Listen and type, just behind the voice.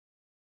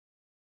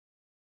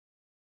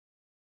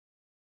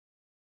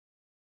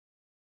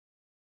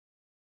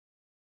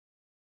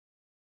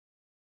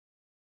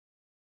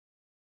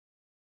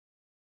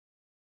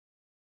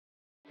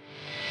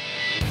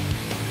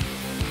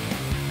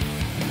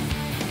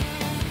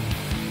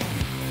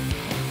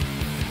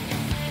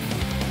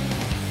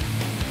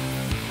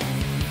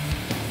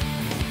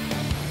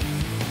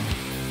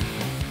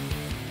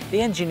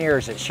The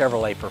engineers at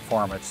Chevrolet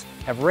Performance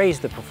have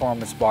raised the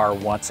performance bar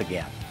once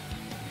again.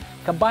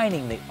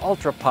 Combining the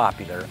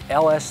ultra-popular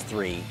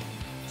LS3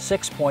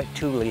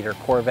 6.2-liter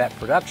Corvette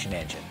production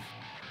engine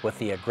with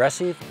the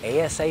aggressive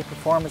ASA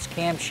performance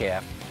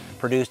camshaft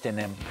produced an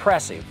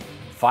impressive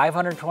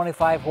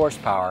 525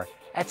 horsepower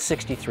at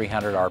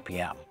 6,300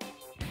 RPM.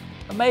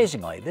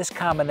 Amazingly, this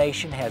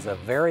combination has a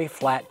very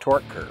flat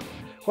torque curve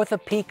with a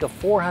peak of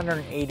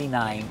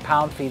 489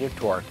 pound-feet of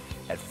torque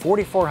at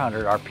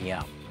 4,400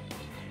 RPM.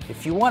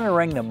 If you want to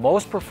wring the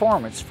most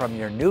performance from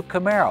your new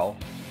Camaro,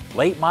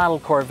 late model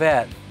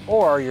Corvette,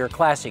 or your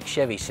classic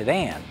Chevy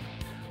sedan,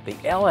 the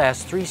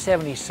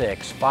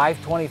LS376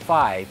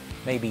 525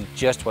 may be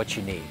just what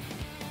you need.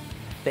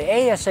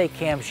 The ASA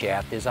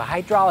camshaft is a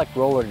hydraulic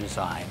roller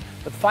design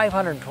with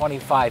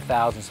 525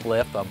 thousandths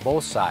lift on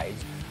both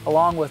sides,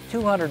 along with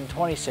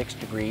 226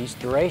 degrees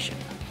duration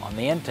on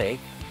the intake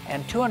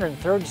and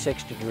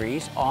 236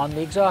 degrees on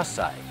the exhaust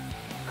side.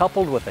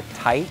 Coupled with a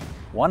tight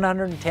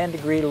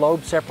 110-degree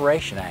load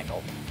separation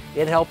angle,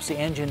 it helps the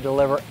engine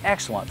deliver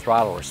excellent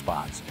throttle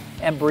response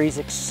and breathes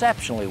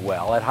exceptionally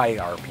well at high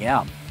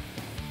RPM.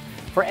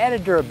 For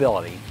added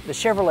durability, the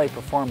Chevrolet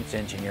Performance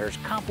engineers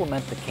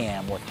complement the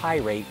cam with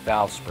high-rate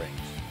valve springs.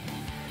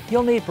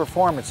 You'll need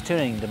performance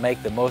tuning to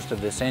make the most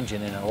of this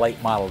engine in a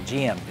late model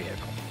GM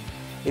vehicle.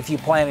 If you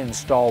plan to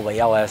install the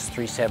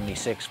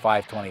LS376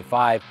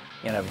 525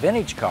 in a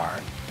vintage car,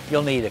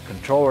 you'll need a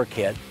controller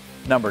kit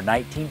number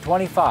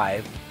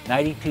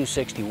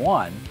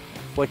 1925-9261,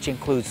 which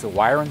includes the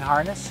wiring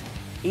harness,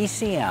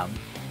 ECM,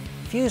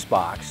 fuse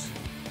box,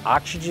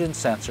 oxygen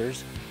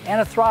sensors,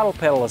 and a throttle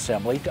pedal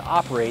assembly to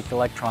operate the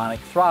electronic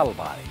throttle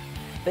body.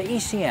 The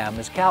ECM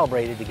is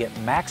calibrated to get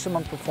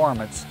maximum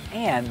performance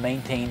and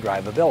maintain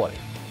drivability.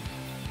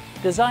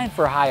 Designed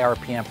for high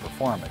RPM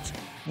performance,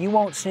 you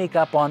won't sneak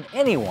up on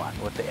anyone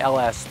with the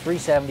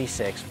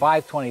LS376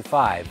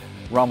 525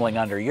 rumbling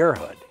under your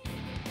hood.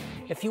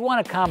 If you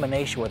want a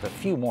combination with a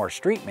few more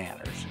street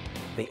manners,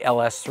 the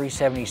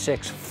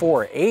LS376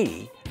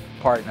 480,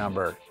 part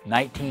number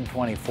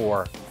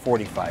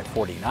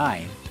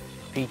 1924-4549,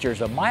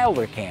 features a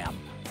milder cam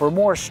for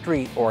more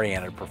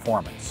street-oriented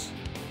performance.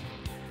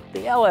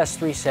 The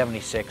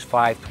LS376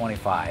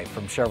 525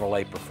 from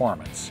Chevrolet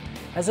Performance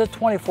has a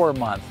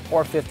 24-month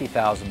or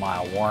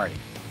 50,000-mile warranty.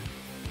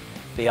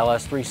 The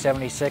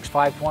LS376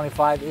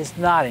 525 is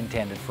not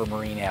intended for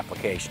marine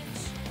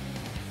applications.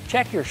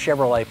 Check your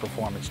Chevrolet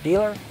Performance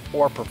dealer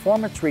or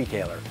Performance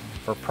retailer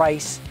for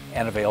price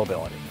and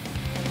availability.